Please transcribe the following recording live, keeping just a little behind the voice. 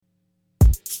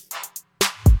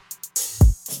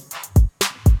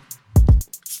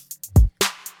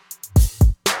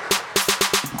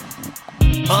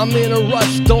I'm in a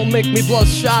rush, don't make me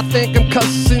blush. I think I'm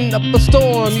cussing up a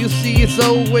storm. You see, it's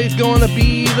always gonna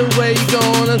be the way you're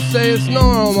gonna say it's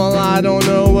normal. I don't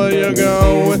know where you're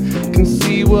going, can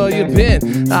see where you've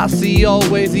been. I see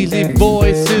always easy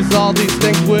voices, all these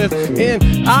things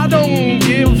within. I don't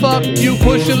give a fuck, you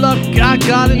push your luck, I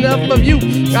got enough of you.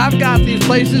 I've got these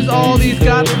places, all these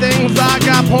got things, I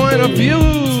got point of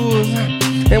views.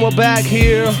 And we're back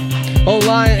here on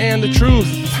Lying and the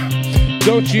Truth.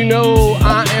 Don't you know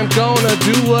I am gonna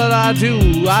do what I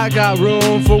do? I got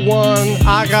room for one,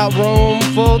 I got room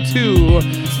for two.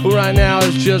 Right now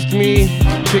it's just me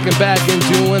kicking back and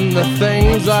doing the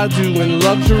things I do in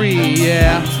luxury.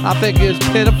 Yeah, I think it's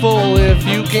pitiful if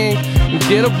you can't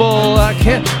get a bull. I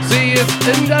can't see it's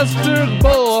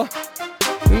investigatable,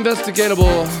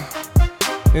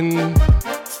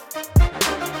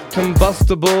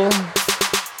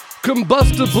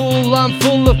 combustible, I'm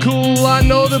full of cool. I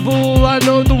know the bull, I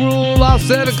know the rule. I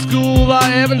said at school, I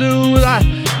haven't do.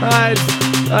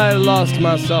 I lost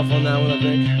myself on that one, I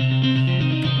think.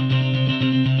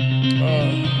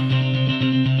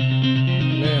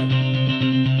 Man.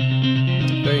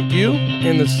 Thank you.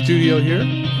 In the studio here.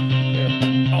 Here,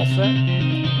 all set.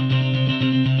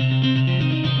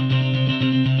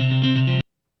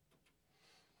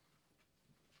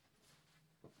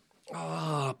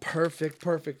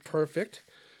 Perfect.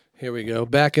 Here we go.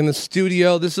 Back in the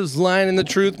studio. This is Lying in the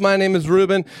Truth. My name is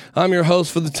Ruben. I'm your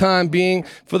host for the time being.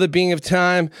 For the being of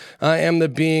time, I am the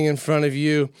being in front of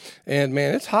you. And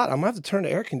man, it's hot. I'm going to have to turn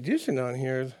the air conditioning on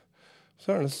here. It's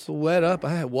starting to sweat up.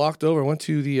 I had walked over, went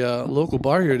to the local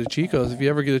bar here to Chico's. If you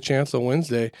ever get a chance on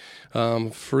Wednesday,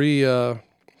 free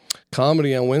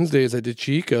comedy on Wednesdays. I did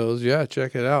Chico's. Yeah,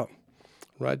 check it out.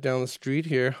 Right down the street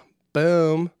here.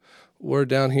 Boom. We're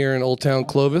down here in Old Town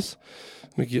Clovis.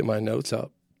 Let me get my notes out.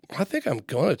 I think I'm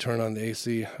going to turn on the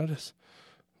AC.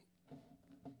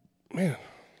 Man.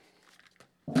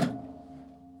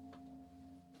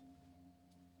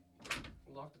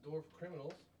 Lock the door for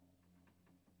criminals.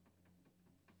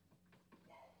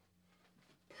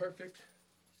 Perfect.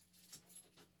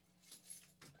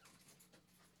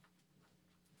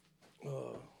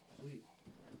 Oh, sweet.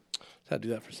 Had to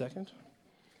do that for a second.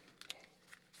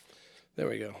 There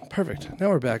we go. Perfect. Now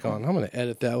we're back on. I'm going to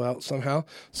edit that out somehow,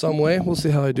 some way. We'll see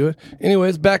how I do it.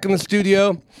 Anyways, back in the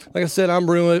studio. Like I said, I'm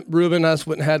Ruben. I just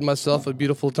went and had myself a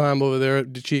beautiful time over there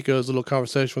at DeChico's, a little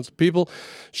conversation with some people.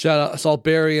 Shout out, I saw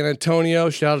Barry and Antonio.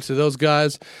 Shout out to those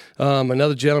guys.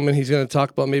 Another gentleman, he's going to talk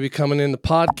about maybe coming in the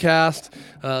podcast.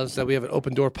 So we have an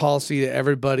open door policy to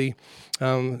everybody.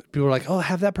 People are like, oh,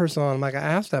 have that person on. I'm like, I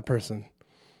asked that person.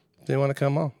 They want to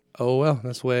come on. Oh, well,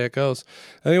 that's the way it goes.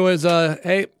 Anyways,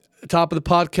 hey. Top of the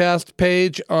podcast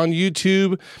page on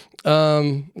YouTube.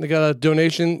 They got a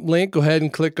donation link. Go ahead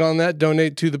and click on that.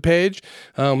 Donate to the page.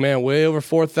 Oh, man, way over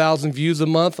 4,000 views a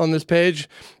month on this page.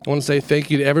 I want to say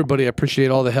thank you to everybody. I appreciate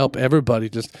all the help. Everybody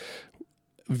just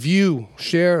view,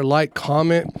 share, like,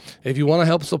 comment. If you want to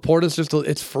help support us,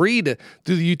 it's free to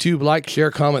do the YouTube like, share,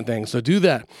 comment thing. So do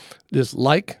that. Just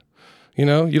like. You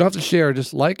know, you don't have to share.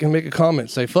 Just like and make a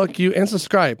comment. Say fuck you and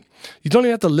subscribe. You don't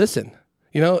even have to listen.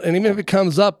 You know, and even if it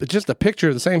comes up, it's just a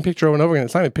picture, the same picture over and over again.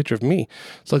 It's not even a picture of me.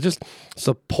 So just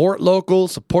support local,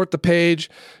 support the page.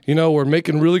 You know, we're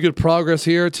making really good progress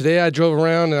here. Today I drove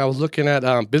around and I was looking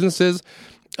at businesses,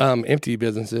 empty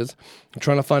businesses. I'm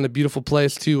trying to find a beautiful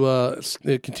place to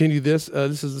continue this.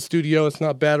 This is the studio. It's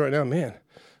not bad right now. Man,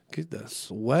 get the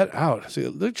sweat out. See,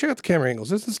 check out the camera angles.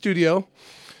 This is the studio.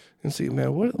 And see, man,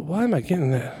 why am I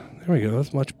getting that? There we go.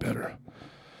 That's much better.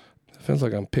 Feels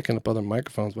like I'm picking up other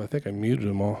microphones, but I think I muted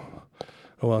them all.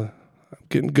 Oh, well, I'm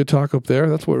getting good talk up there.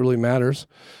 That's what really matters.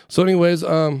 So anyways,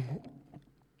 this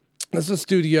is the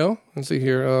studio. Let's see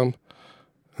here. And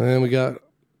then we got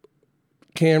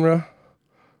camera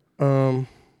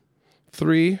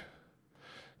 3,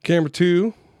 camera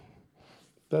 2.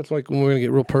 That's like when we're going to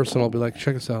get real personal. I'll be like,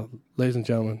 check this out, ladies and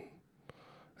gentlemen.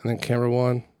 And then camera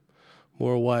 1,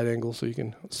 more wide angle so you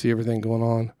can see everything going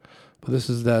on. But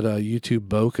this is that YouTube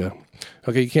bokeh.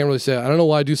 Okay, you can't really say, I don't know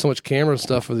why I do so much camera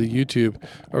stuff for the YouTube,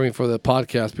 for the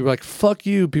podcast. People are like, fuck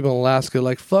you. People in Alaska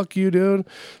like, fuck you, dude.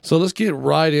 So let's get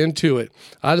right into it.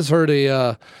 I just heard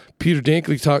a Peter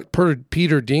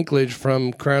Dinklage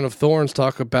from Crown of Thorns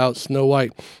talk about Snow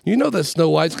White. You know that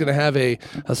Snow White's going to have a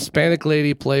Hispanic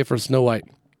lady play for Snow White.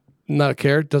 Not a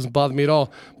care. It doesn't bother me at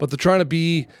all. But they're trying to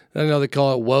be, I know they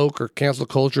call it woke or cancel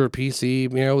culture or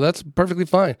PC. You know, that's perfectly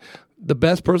fine. The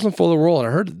best person for the role, and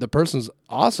I heard the person's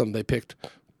awesome they picked.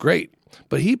 Great.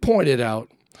 But he pointed out,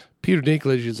 Peter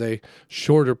Dinklage is a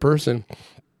shorter person.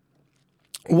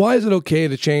 Why is it okay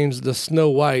to change the Snow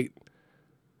White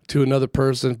to another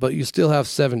person, but you still have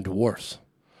 7 dwarfs?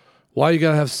 Why you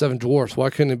gotta have 7 dwarfs? Why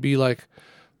couldn't it be like,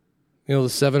 the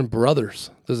 7 brothers?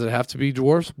 Does it have to be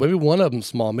dwarfs? Maybe one of them's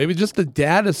small. Maybe just the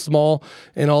dad is small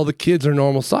and all the kids are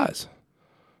normal size.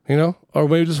 Or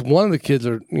maybe just one of the kids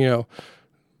are,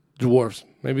 dwarfs.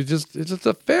 Maybe it's just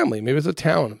a family. Maybe it's a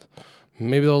town.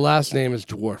 Maybe the last name is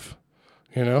dwarf.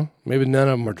 Maybe none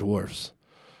of them are dwarfs.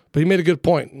 But he made a good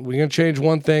point. We're going to change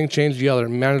one thing, change the other. It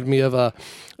reminded me of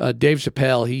Dave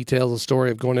Chappelle. He tells a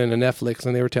story of going into Netflix,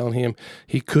 and they were telling him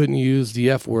he couldn't use the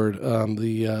F word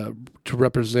to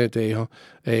represent a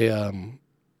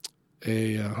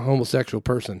homosexual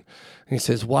person. And he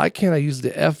says, why can't I use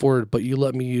the F word, but you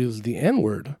let me use the N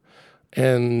word?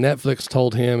 And Netflix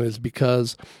told him is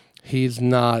because he's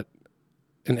not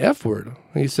an F word.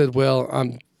 And he said, well,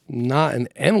 I'm not an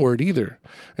N-word either.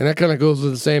 And that kind of goes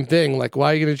with the same thing. Like,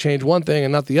 why are you going to change one thing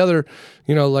and not the other?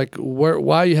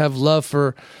 Why you have love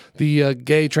for the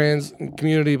gay trans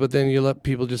community, but then you let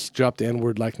people just drop the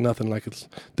N-word like nothing, like it's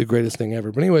the greatest thing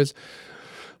ever. But anyways,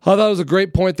 I thought it was a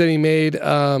great point that he made.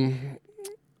 I'm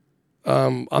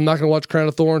not going to watch Crown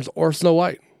of Thorns or Snow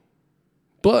White.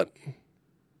 But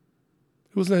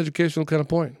it was an educational kind of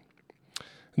point.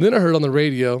 And then I heard on the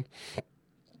radio,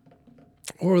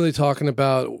 what were they talking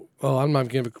about? Oh, I'm not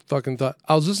giving a fucking thought.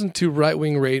 I was listening to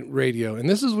right-wing radio, and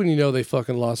this is when you know they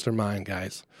fucking lost their mind,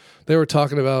 guys. They were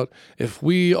talking about if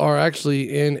we are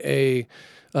actually in a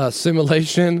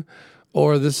simulation,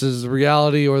 or this is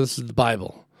reality, or this is the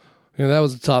Bible. That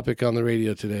was the topic on the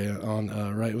radio today, on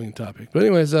right-wing topic. But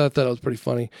anyways, I thought it was pretty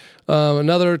funny.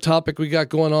 Another topic we got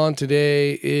going on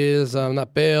today is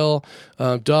not bail,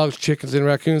 dogs, chickens, and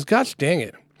raccoons. Gosh dang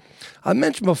it. I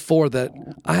mentioned before that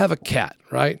I have a cat,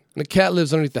 right? And the cat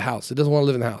lives underneath the house. It doesn't want to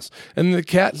live in the house. And the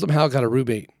cat somehow got a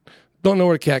roommate. Don't know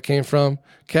where the cat came from.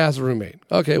 Cat has a roommate.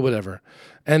 Okay, whatever.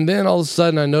 And then all of a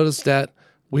sudden I noticed that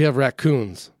we have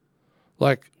raccoons.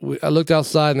 I looked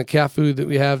outside and the cat food that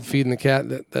we have feeding the cat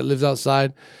that lives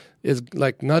outside is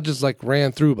not just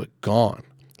ran through, but gone.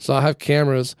 So I have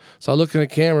cameras. So I look in the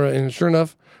camera and sure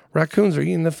enough, raccoons are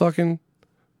eating the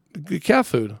cat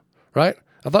food, right?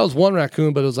 I thought it was one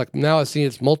raccoon, but it was now I see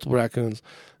it's multiple raccoons.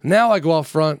 Now I go out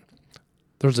front,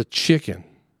 there's a chicken.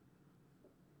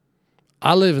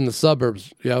 I live in the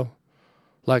suburbs,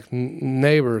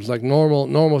 neighbors,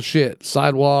 normal shit.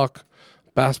 Sidewalk,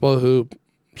 basketball hoop,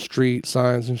 street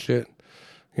signs and shit.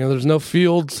 There's no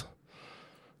fields,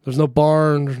 there's no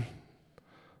barn,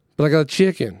 but I got a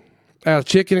chicken. I got a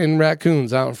chicken and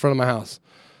raccoons out in front of my house.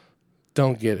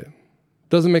 Don't get it.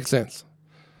 Doesn't make sense.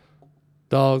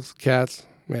 Dogs, cats.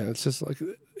 Man, it's just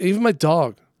even my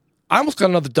dog. I almost got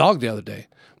another dog the other day.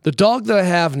 The dog that I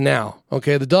have now,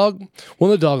 okay, one of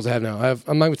the dogs I have now,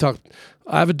 I'm not even talking,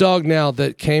 I have a dog now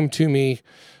that came to me,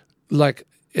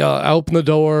 I opened the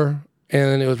door,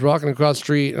 and it was walking across the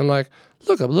street, and I'm like,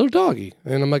 look, I'm a little doggy.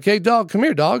 And I'm like, hey, dog, come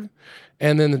here, dog.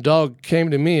 And then the dog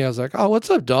came to me. I was like, oh, what's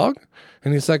up, dog?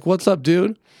 And he's like, what's up,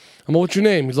 dude? I'm all, what's your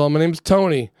name? He's all, my name's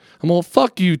Tony. I'm all,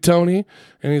 fuck you, Tony.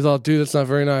 And he's all, dude, that's not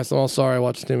very nice. I'm all, sorry, I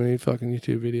watched too many fucking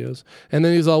YouTube videos. And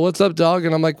then he's all, what's up, dog?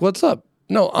 And I'm like, what's up?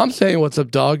 No, I'm saying what's up,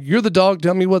 dog. You're the dog.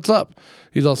 Tell me what's up.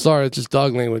 He's all, sorry, it's just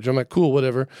dog language. I'm like, cool,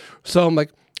 whatever. So I'm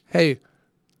like, hey,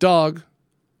 dog,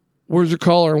 where's your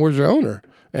collar and where's your owner?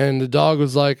 And the dog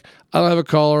was like, I don't have a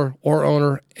collar or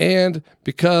owner. And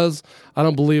because I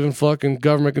don't believe in fucking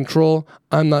government control,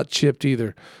 I'm not chipped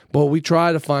either. But we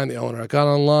try to find the owner. I got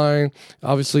online.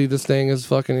 Obviously, this thing is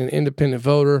fucking an independent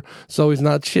voter, so he's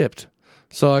not chipped.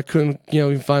 So I couldn't,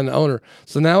 even find the owner.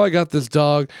 So now I got this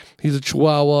dog. He's a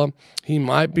Chihuahua. He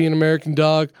might be an American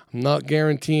dog. I'm not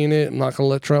guaranteeing it. I'm not going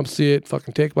to let Trump see it.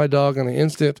 Fucking take my dog on the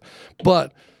instant.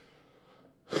 But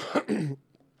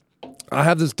I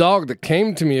have this dog that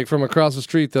came to me from across the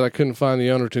street that I couldn't find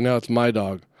the owner to. Now it's my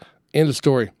dog. End of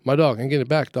story. My dog. I can get it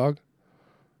back, dog.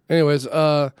 Anyways,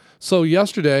 so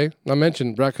yesterday, I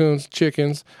mentioned raccoons,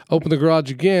 chickens, open the garage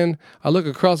again. I look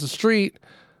across the street,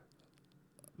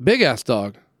 big ass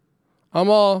dog. I'm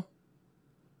all,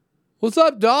 what's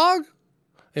up, dog?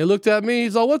 He looked at me.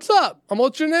 He's all, what's up? I'm,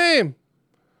 what's your name?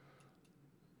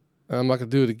 And I'm not going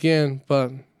to do it again,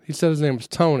 but he said his name was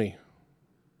Tony.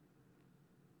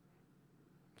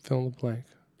 Fill in the blank.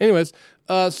 Anyways,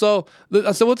 so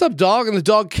I said, what's up, dog? And the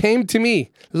dog came to me.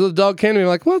 The dog came to me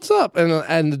like, what's up?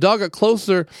 And the dog got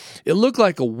closer. It looked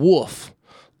like a wolf.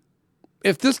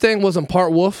 If this thing wasn't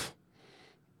part wolf,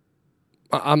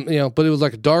 but it was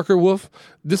like a darker wolf.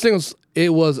 This thing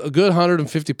was a good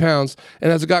 150 pounds.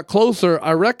 And as it got closer,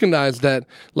 I recognized that,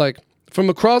 from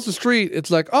across the street, it's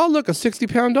like, oh, look, a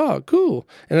 60-pound dog. Cool.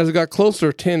 And as it got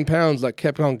closer, 10 pounds,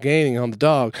 kept on gaining on the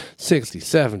dog. 60,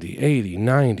 70, 80,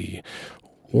 90,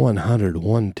 100,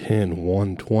 110,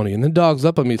 120. And the dog's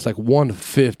up on me. It's like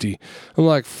 150. I'm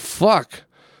like, fuck.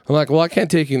 I'm like, well, I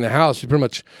can't take you in the house. You pretty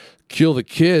much kill the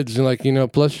kids. And like,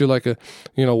 plus you're like a,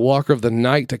 walker of the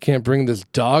night. I can't bring this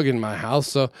dog in my house.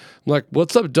 So I'm like,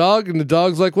 what's up, dog? And the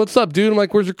dog's like, what's up, dude? I'm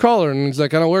like, where's your collar? And he's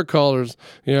like, I don't wear collars.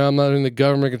 I'm not in the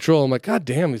government control. I'm like, God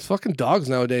damn, these fucking dogs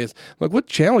nowadays. I'm like, what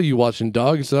channel are you watching,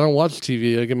 dog? He said, I don't watch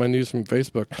TV. I get my news from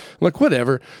Facebook. I'm like,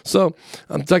 whatever. So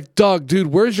I'm like, dog, dude,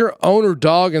 where's your owner,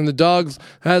 dog? And the dog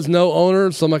has no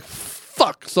owner. So I'm like,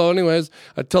 fuck. So anyways,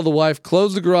 I tell the wife,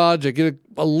 close the garage. I get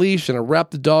a leash and I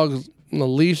wrap the dog in the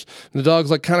leash. And the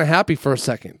dog's like kind of happy for a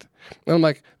second. And I'm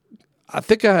like, I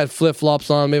think I had flip-flops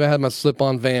on. Maybe I had my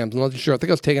slip-on Vans. I'm not sure. I think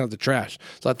I was taking out the trash.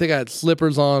 So I think I had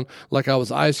slippers on like I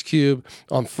was Ice Cube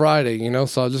on Friday,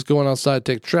 So I was just going outside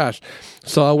to take trash.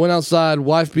 So I went outside,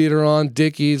 wife beater on,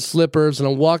 Dickies, slippers, and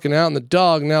I'm walking out, and the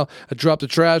dog, now I dropped the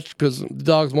trash because the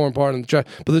dog's more important than the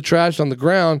trash. But the trash on the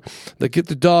ground, they get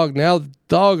the dog. Now the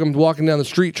dog, I'm walking down the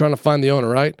street trying to find the owner,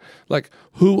 right? Like,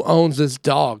 who owns this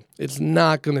dog? It's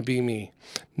not going to be me.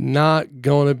 Not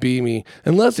going to be me.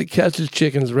 Unless it catches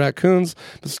chickens, raccoons,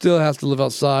 but still has to live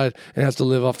outside and has to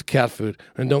live off the cat food.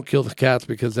 And don't kill the cats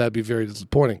because that'd be very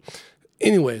disappointing.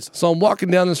 Anyways, so I'm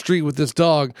walking down the street with this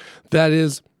dog that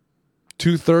is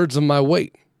 2/3 of my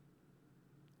weight.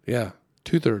 Yeah,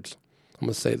 2/3. I'm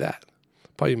going to say that.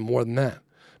 Probably even more than that.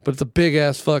 But it's a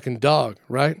big-ass fucking dog,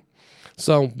 right?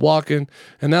 So I'm walking,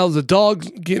 and now the dog's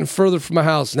getting further from my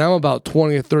house. Now I'm about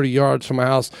 20 or 30 yards from my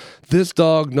house. This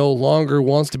dog no longer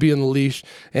wants to be on the leash,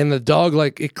 and the dog,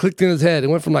 like, it clicked in his head. It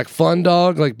went from, like, fun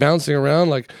dog, like, bouncing around,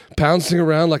 like, pouncing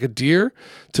around like a deer,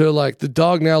 to, like, the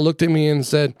dog now looked at me and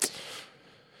said,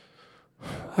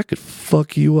 I could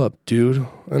fuck you up, dude.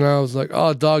 And I was like,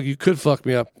 oh, dog, you could fuck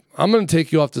me up. I'm going to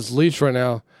take you off this leash right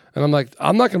now. And I'm like,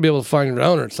 I'm not going to be able to find your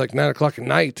owner. It's like 9 o'clock at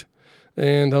night.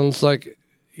 And I'm just like,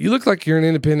 you look like you're an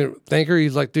independent thinker.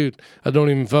 He's like, dude, I don't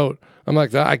even vote. I'm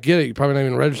like, I get it. You're probably not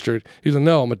even registered. He's like,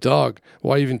 no, I'm a dog.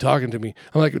 Why are you even talking to me?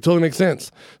 I'm like, it totally makes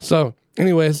sense. So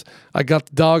anyways, I got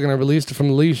the dog and I released it from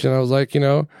the leash. And I was like,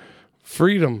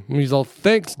 freedom. And he's all,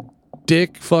 thanks,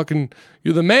 dick. Fucking,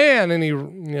 you're the man. And he,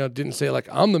 didn't say like,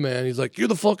 I'm the man. He's like, you're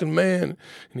the fucking man.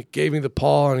 And he gave me the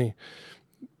paw and he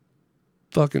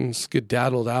fucking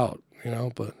skedaddled out,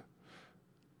 but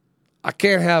I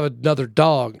can't have another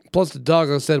dog. Plus, the dog,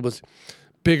 like I said, was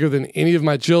bigger than any of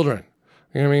my children.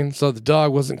 You know what I mean? So the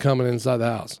dog wasn't coming inside the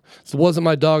house. So it wasn't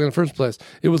my dog in the first place.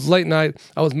 It was late night.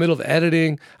 I was middle of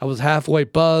editing. I was halfway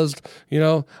buzzed. I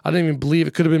didn't even believe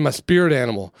it could have been my spirit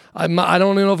animal. I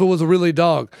don't even know if it was a really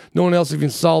dog. No one else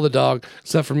even saw the dog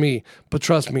except for me. But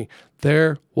trust me,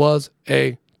 there was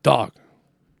a dog.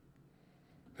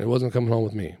 It wasn't coming home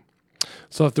with me.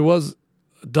 So if there was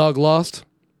a dog lost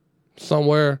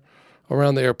somewhere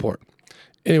around the airport.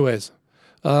 Anyways,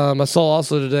 I saw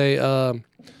also today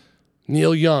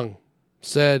Neil Young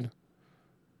said,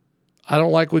 I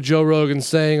don't like what Joe Rogan's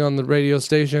saying on the radio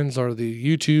stations or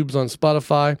the YouTubes on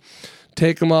Spotify.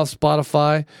 Take them off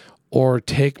Spotify or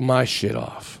take my shit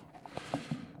off.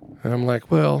 And I'm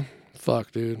like, well,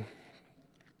 fuck, dude.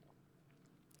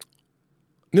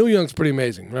 Neil Young's pretty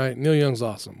amazing, right? Neil Young's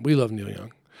awesome. We love Neil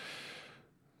Young.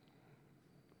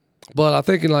 But I'm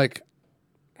thinking like,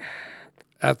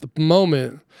 at the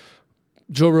moment,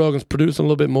 Joe Rogan's producing a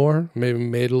little bit more, maybe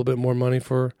made a little bit more money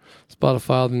for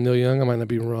Spotify than Neil Young. I might not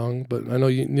be wrong, but I know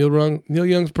Neil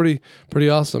Young's pretty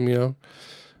awesome,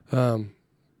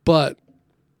 But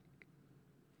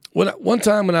one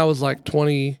time when I was like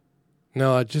 20,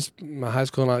 my high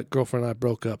school girlfriend and I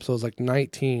broke up, so I was like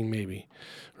 19 maybe,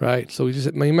 right? So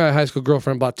my high school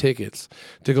girlfriend bought tickets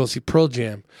to go see Pearl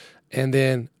Jam. And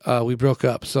then we broke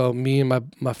up. So me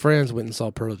and my friends went and saw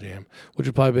Pearl Jam, which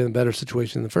would probably be in a better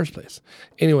situation in the first place.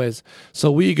 Anyways, so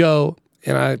we go,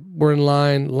 and we're in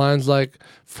line. Line's like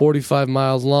 45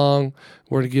 miles long.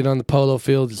 We're to get on the polo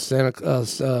field in San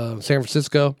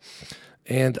Francisco.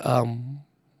 And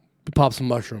we pop some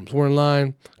mushrooms. We're in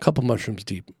line, a couple mushrooms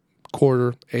deep.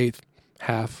 Quarter, eighth,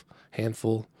 half,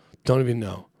 handful. Don't even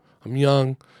know. I'm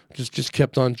young. Just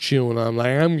kept on chewing. I'm like,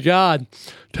 I'm God.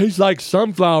 Tastes like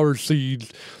sunflower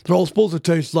seeds. They're all supposed to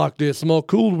taste like this. I'm all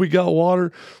cool. We got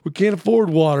water. We can't afford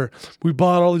water. We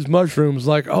bought all these mushrooms.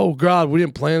 Like, oh God, we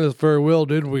didn't plan this very well,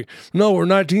 did we? No, we're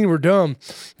 19. We're dumb.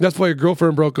 That's why your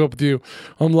girlfriend broke up with you.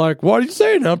 I'm like, what are you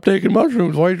saying? I'm taking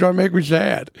mushrooms. Why are you trying to make me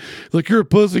sad? Like, you're a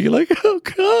pussy. You're like, oh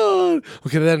God.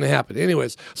 Okay, that didn't happen.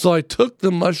 Anyways, so I took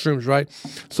the mushrooms, right?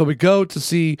 So we go to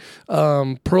see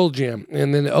Pearl Jam,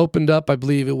 and then it opened up. I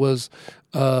believe it was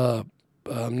Neil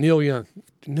Young.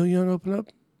 Did Neil Young open up?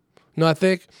 No, I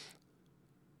think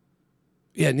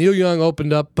Yeah, Neil Young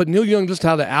opened up, but Neil Young just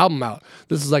had the album out.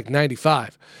 This is like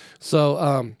 95.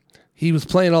 So he was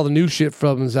playing all the new shit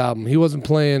from his album. He wasn't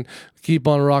playing Keep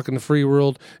on Rocking the Free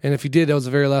World. And if he did, that was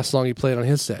the very last song he played on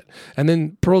his set. And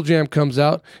then Pearl Jam comes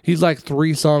out. He's like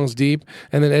 3 songs deep.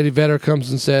 And then Eddie Vedder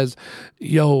comes and says,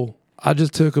 yo, I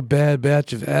just took a bad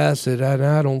batch of acid and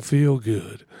I don't feel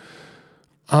good.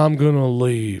 I'm going to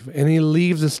leave. And he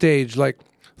leaves the stage like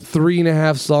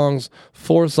 3.5 songs,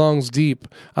 4 songs deep.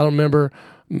 I don't remember.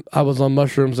 I was on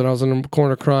mushrooms and I was in the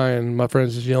corner crying. My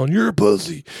friends just yelling, "You're a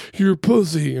pussy, you're a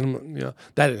pussy," and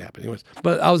that didn't happen, anyways.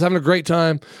 But I was having a great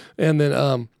time, and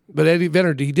then but Eddie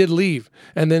Vedder, he did leave,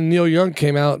 and then Neil Young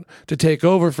came out to take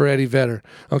over for Eddie Vedder.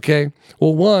 Okay,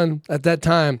 well, at that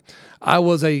time, I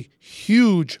was a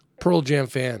huge Pearl Jam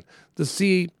fan. To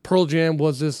see Pearl Jam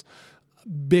was this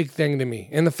big thing to me,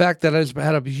 and the fact that I just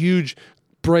had a huge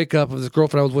breakup of this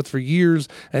girlfriend I was with for years,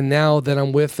 and now that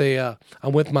I'm with my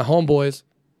homeboys.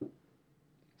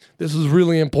 This was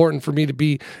really important for me to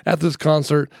be at this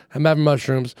concert. I'm having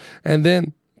mushrooms. And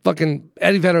then fucking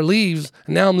Eddie Vedder leaves.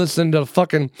 And now I'm listening to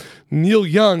fucking Neil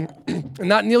Young. And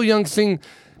not Neil Young sing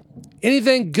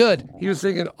anything good. He was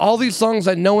singing all these songs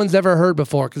that no one's ever heard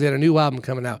before because he had a new album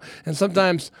coming out. And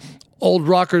sometimes old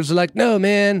rockers are like, no,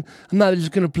 man, I'm not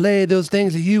just going to play those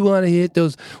things that you want to hit,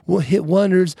 those hit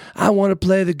wonders. I want to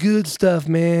play the good stuff,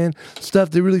 man,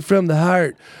 stuff that really from the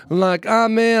heart. I'm like,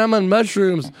 man, I'm on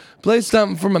mushrooms. Play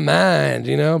something for my mind,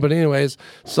 But anyways,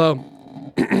 so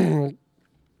I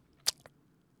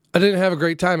didn't have a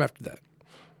great time after that.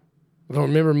 I don't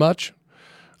remember much.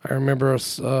 I remember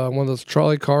one of those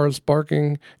trolley cars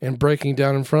sparking and breaking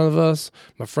down in front of us.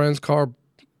 My friend's car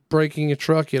breaking a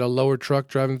truck. He had a lower truck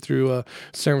driving through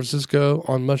San Francisco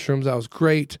on mushrooms. That was a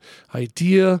great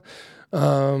idea.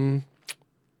 But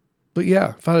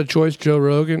yeah, if I had a choice, Joe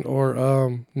Rogan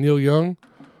or Neil Young,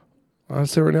 I'd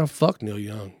say right now, fuck Neil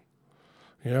Young.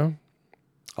 I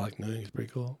like Neil Young. He's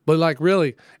pretty cool. But like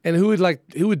really, and who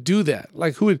would do that?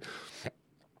 Like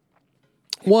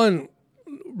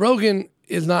Rogan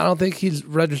is not, I don't think he's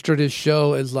registered his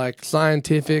show as like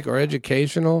scientific or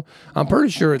educational. I'm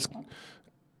pretty sure it's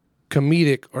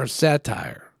comedic or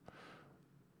satire.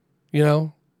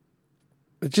 It's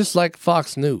just like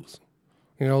Fox News.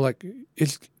 Like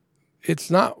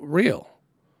it's not real.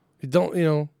 You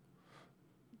don't,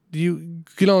 you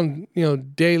get on,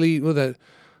 daily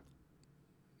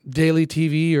Daily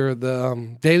TV or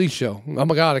the Daily Show. Oh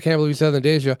my God, I can't believe you said the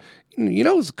Daily Show.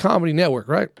 It's a comedy network,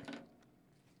 right?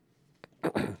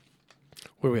 Where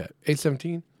are we at?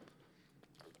 8:17?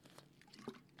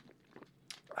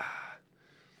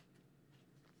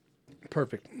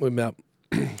 Perfect. We're about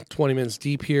 20 minutes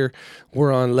deep here.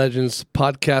 We're on Legends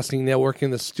Podcasting Network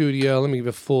in the studio. Let me give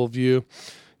a full view.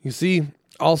 You see,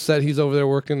 all set. He's over there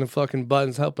working the fucking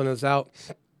buttons, helping us out.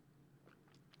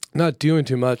 Not doing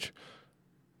too much.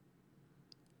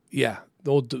 Yeah.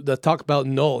 The talk about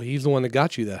Noel. He's the one that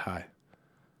got you that high.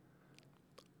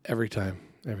 Every time.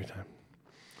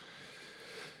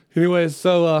 Anyways,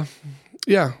 so,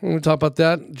 yeah, we're going to talk about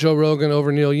that. Joe Rogan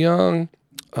over Neil Young.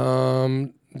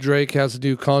 Drake has a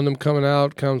new condom coming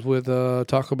out. Comes with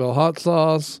Taco Bell hot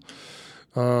sauce.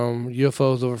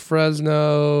 UFOs over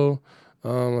Fresno.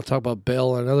 I'll talk about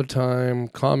Bell another time.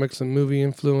 Comics and movie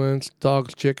influence.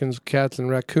 Dogs, chickens, cats, and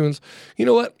raccoons. You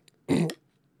know what?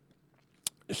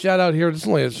 Shout out here. This is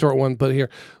only a short one, but here.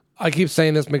 I keep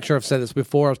saying this. Make sure I've said this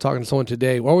before. I was talking to someone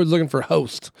today. We're always looking for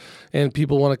hosts, and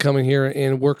people want to come in here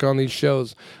and work on these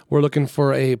shows. We're looking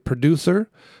for a producer.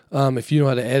 If you know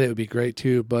how to edit, it would be great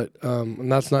too. But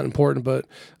and that's not important. But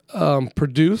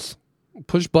produce,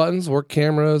 push buttons, work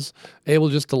cameras, able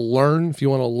just to learn. If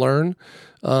you want to learn,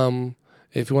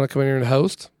 if you want to come in here and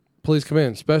host, please come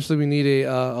in. Especially we need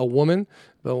a woman.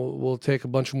 But we'll take a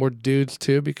bunch of more dudes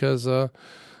too because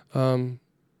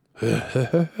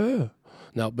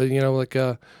no, but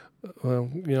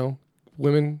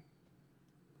women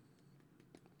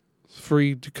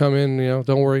free to come in.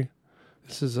 Don't worry.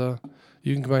 This is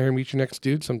you can come out here and meet your next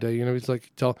dude someday. It's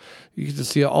like you get to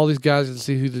see all these guys and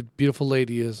see who the beautiful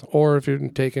lady is. Or if you're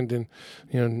taken, then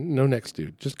no next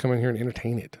dude. Just come in here and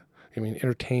entertain it.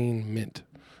 Entertainment.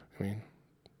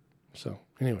 So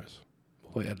anyways.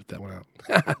 We'll edit that one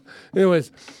out.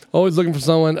 Anyways, always looking for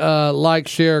someone. Like,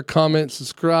 share, comment,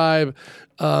 subscribe.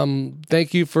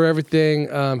 Thank you for everything.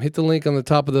 Hit the link on the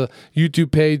top of the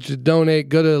YouTube page to donate.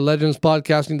 Go to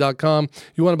legendspodcasting.com.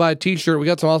 You want to buy a t-shirt? We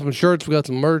got some awesome shirts. We got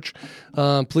some merch.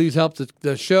 Please help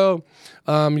the show.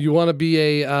 You want to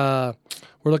be we're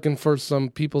looking for some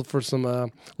people for some a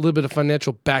little bit of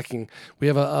financial backing. We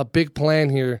have a big plan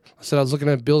here. I said I was looking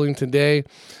at building today.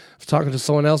 was talking to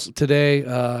someone else today.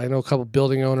 I know a couple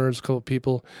building owners, a couple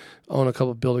people own a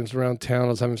couple buildings around town. I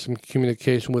was having some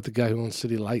communication with the guy who owns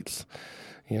City Lights.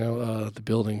 The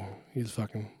building. He's a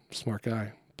fucking smart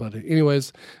guy. But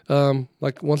anyways,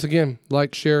 once again,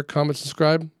 like, share, comment,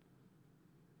 subscribe.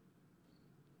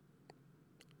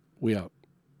 We out.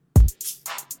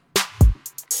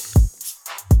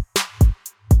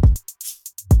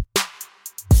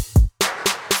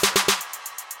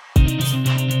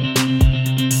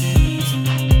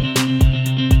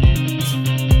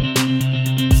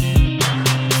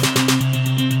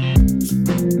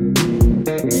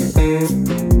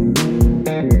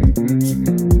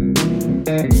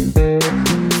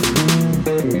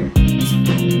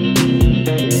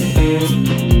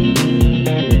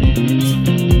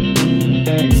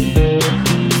 Thank you.